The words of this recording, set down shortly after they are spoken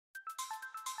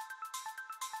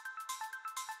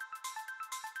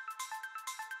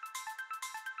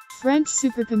French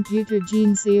supercomputer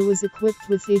Jeans A was equipped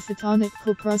with a photonic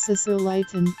coprocessor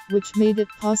Lighten, which made it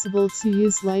possible to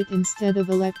use light instead of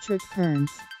electric current.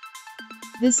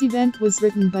 This event was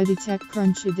written by the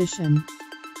TechCrunch edition.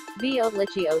 V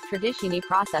odličí o tradiční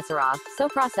procesorov, so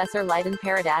processor Leiden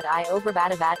paradat I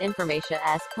obrabatovat informatia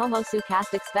s pomosu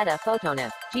kastik sveta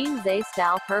fotonov. Jeans A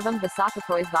stal prvum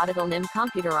vysokoproizvoditelnim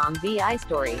computerom v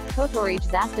istory, kotorij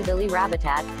zastavili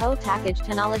работать, po takaj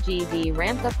technology v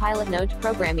ramka pilotnoj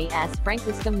programy s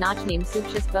francouzskim nočním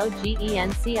subšestvo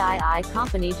GENCII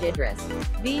kompanij Idris.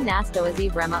 V nastoazí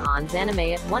vrema on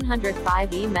zanimayat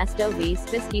 105 vmesto v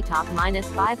spisky top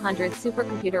 -500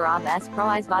 supercomputerov s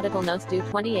proizvoditelnostu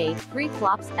 28, 3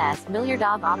 flops s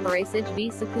miliardov operacij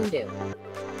v sekundu.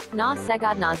 Na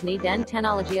segodnozni den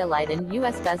technologia Leiden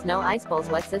USBezno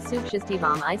ispolzwetsa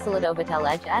subshistivom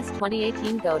isolatovatelej s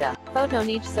 2018 goda.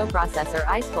 Fotonij soprocessor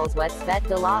ispolzwet svet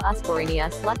de la usporenia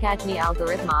slukajni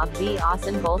algoritmov v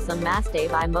osin bolsum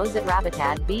mastave I mozit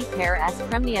rabitat v pair s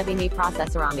kremnievimi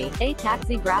processorami, a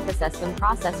taxi graphiseskum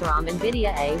processorom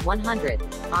NVIDIA A100.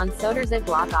 On soderzit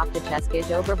block opticheskij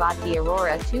obrabotki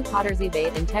aurora 2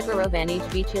 poderzivat integrarovanij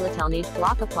vchilatelnij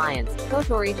block appliance,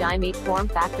 kotorij I meet form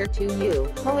factor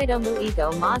 2u, poedomu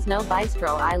ego mazno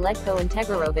bistro I legko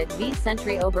integrarovit v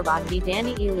centri obrabot v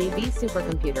dani ili v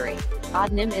supercomputeri.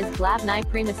 Odnim is glavni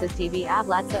premises TV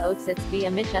avlatsa otsits v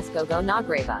amicheskogo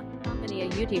nagreva. Compania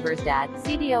Utiversdad,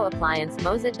 CDO appliance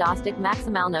mozit dostik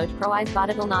maximalnoj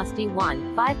proizvoditelnosti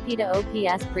 1, 5 peta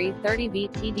OPS pre 30 v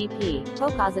TDP,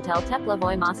 pokazatel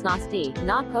teplavoy mosnosti,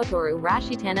 na kotoru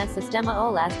rashitana sistema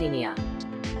olasdinia.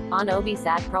 On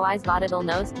obisat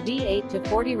proizvoditelnost v8 to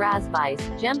 40 razvice,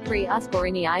 gem 3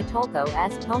 usporini I tolko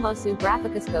s pomosu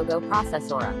grafikaskogo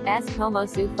processora, s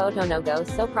pomosu fotonogo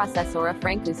soprocessora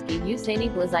francuski usani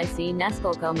blizici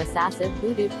neskolko masasiv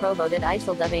budut provodit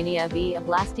isoldavania v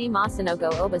oblasti masinogo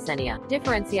obasenia,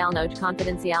 differentialnoj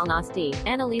confidencialnosti,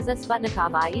 analiza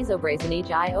sputnikova izobrazanij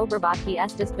I obrabotki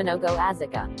estispanogo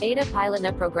azika, ada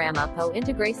pilotna programa po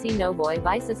integraci novoj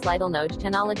visaslidalnoj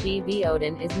technology v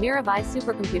odin is miravi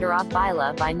supercomputer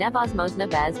Bila by Nevozmozna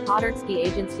bez Podartsky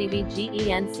Agency v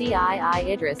GENCII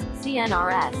Idris,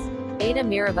 CNRS. Ada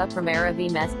Mirava Primera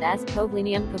vmesť s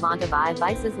povlenium kvantovi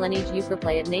visazlenij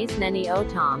ukrplayat nasneni o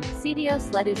tom, CDO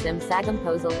sledusim sagam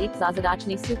pozil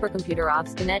zazadačni supercomputerov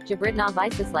stanet jabritna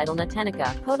visaslidalna tenika,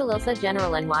 podalilsa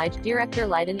generalenwij director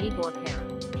Leiden Igor Karen.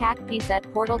 Kak Piset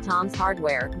Portal Tom's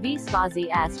Hardware, V Svazi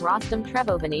S Rostam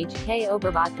Trebovanij K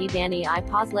Obrabotki Dani I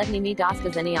Pozlednimi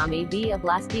Dostazeniami V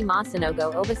Oblasti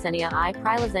Masinogo Obasenia I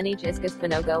Prilazenij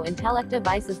Iskaspanogo Intelekta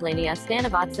Visaslania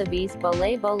Stanovatsa V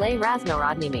Bole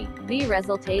Raznorodnimi, V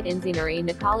Resultate Inzineri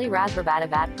Nikali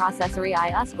Razrabatavat Processori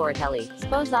I Usporateli,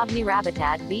 Spozovni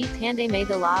Rabitat V Tandeme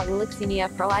de la Ulixinia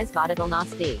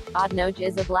Proizvoditelnosti, Odnoj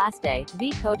is Oblaste,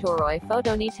 V Kotoroi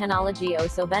Fotoni Technology o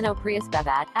Sobeno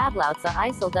Priuspevat, Avlautsa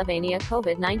Isoldavania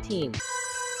COVID-19.